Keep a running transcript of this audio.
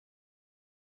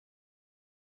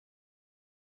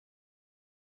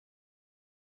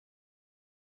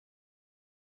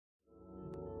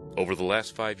Over the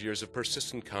last 5 years of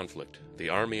persistent conflict, the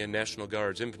Army and National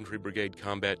Guard's Infantry Brigade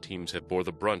Combat Teams have bore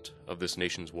the brunt of this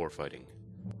nation's warfighting.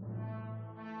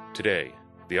 Today,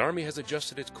 the Army has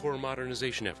adjusted its core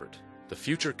modernization effort, the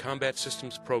Future Combat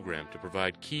Systems Program, to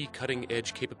provide key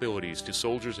cutting-edge capabilities to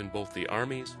soldiers in both the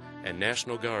Army's and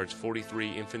National Guard's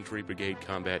 43 Infantry Brigade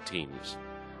Combat Teams.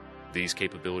 These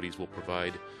capabilities will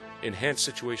provide enhanced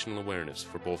situational awareness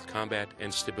for both combat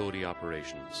and stability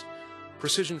operations,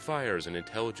 precision fires and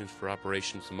intelligence for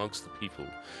operations amongst the people,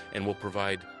 and will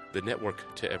provide the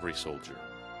network to every soldier.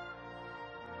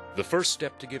 The first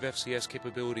step to give FCS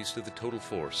capabilities to the total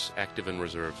force, active and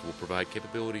reserves, will provide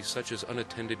capabilities such as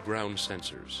unattended ground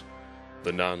sensors,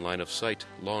 the non-line of sight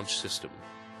launch system,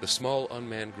 the small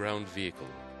unmanned ground vehicle,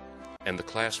 and the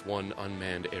Class 1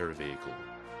 unmanned air vehicle.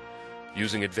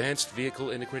 Using advanced vehicle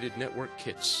integrated network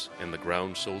kits and the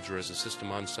ground soldier as a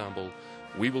system ensemble,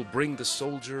 we will bring the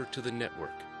soldier to the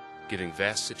network, giving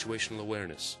vast situational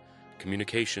awareness,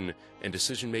 communication, and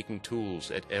decision-making tools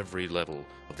at every level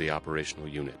of the operational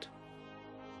unit.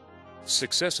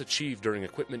 Success achieved during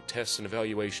equipment tests and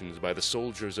evaluations by the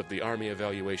soldiers of the Army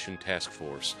Evaluation Task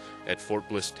Force at Fort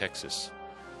Bliss, Texas,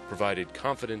 provided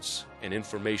confidence and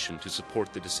information to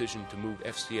support the decision to move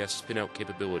FCS spin-out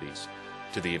capabilities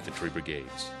to the infantry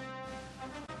brigades.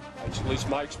 At least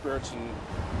my experience in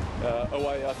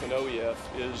OIF and OEF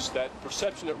is that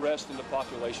perception at rest in the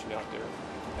population out there,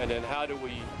 and then how do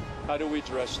we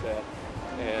address that?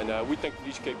 And we think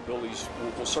these capabilities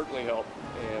will certainly help.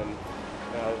 And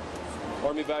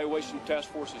Army Evaluation Task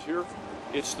Force is here.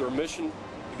 It's their mission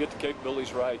to get the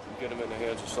capabilities right and get them in the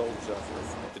hands of soldiers out there.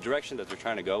 The direction that they're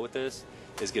trying to go with this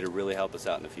is going to really help us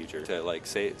out in the future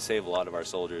to save a lot of our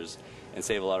soldiers and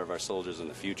save a lot of our soldiers in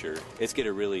the future. It's going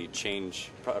to really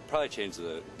probably change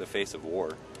the face of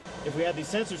war. If we had these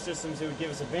sensor systems, it would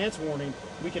give us advance warning.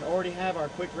 We can already have our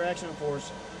quick reaction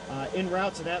force en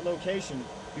route to that location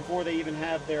before they even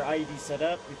have their IED set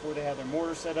up, before they have their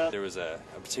mortar set up. There was a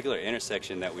particular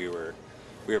intersection that we were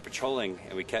patrolling,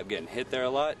 and we kept getting hit there a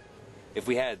lot. If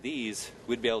we had these,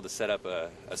 we'd be able to set up a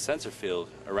sensor field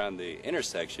around the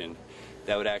intersection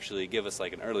that would actually give us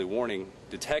like an early warning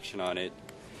detection on it.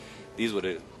 These would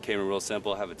have came in real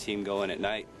simple, have a team go in at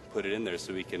night, put it in there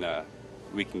so we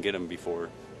can get them before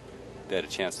they had a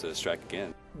chance to strike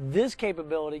again. This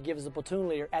capability gives the platoon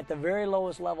leader, at the very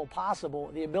lowest level possible,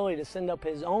 the ability to send up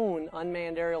his own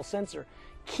unmanned aerial sensor,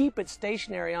 keep it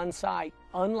stationary on site,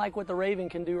 unlike what the Raven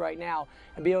can do right now,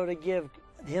 and be able to give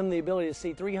him the ability to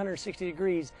see 360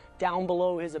 degrees down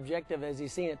below his objective as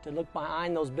he's seen it, to look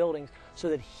behind those buildings so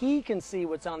that he can see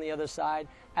what's on the other side,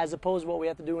 as opposed to what we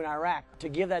have to do in Iraq. To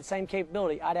give that same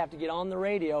capability, I'd have to get on the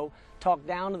radio, talk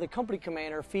down to the company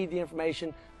commander, feed the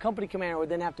information. Company commander would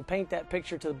then have to paint that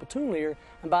picture to the platoon leader,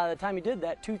 and by the time he did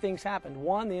that, two things happened.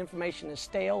 One, the information is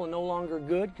stale and no longer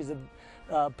good because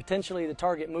potentially the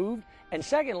target moved, and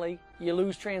secondly, you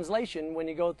lose translation when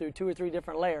you go through 2 or 3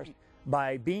 different layers.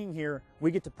 By being here, we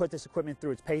get to put this equipment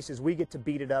through its paces, we get to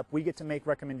beat it up, we get to make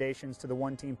recommendations to the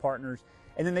one-team partners,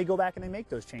 and then they go back and they make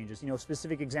those changes. You know,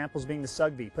 specific examples being the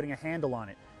SUGV, putting a handle on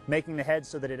it, making the head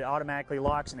so that it automatically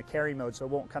locks in a carry mode so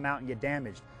it won't come out and get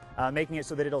damaged, making it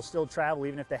so that it'll still travel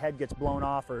even if the head gets blown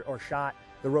off or shot.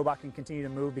 The robot can continue to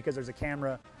move because there's a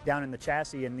camera down in the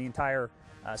chassis, and the entire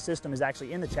system is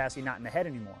actually in the chassis, not in the head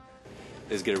anymore.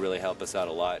 This is going to really help us out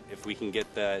a lot. If we can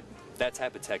get that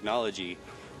type of technology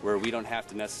where we don't have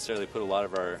to necessarily put a lot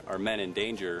of our men in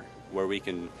danger, where we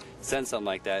can send something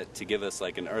like that to give us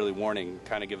like an early warning,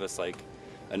 kind of give us like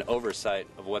an oversight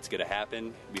of what's going to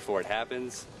happen before it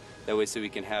happens. That way so we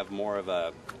can have more of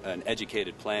an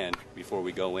educated plan before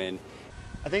we go in.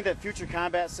 I think that future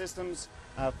combat systems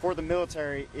for the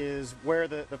military is where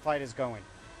the fight is going.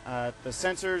 The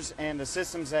sensors and the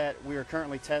systems that we are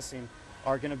currently testing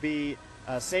are going to be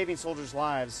saving soldiers'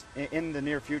 lives in the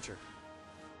near future.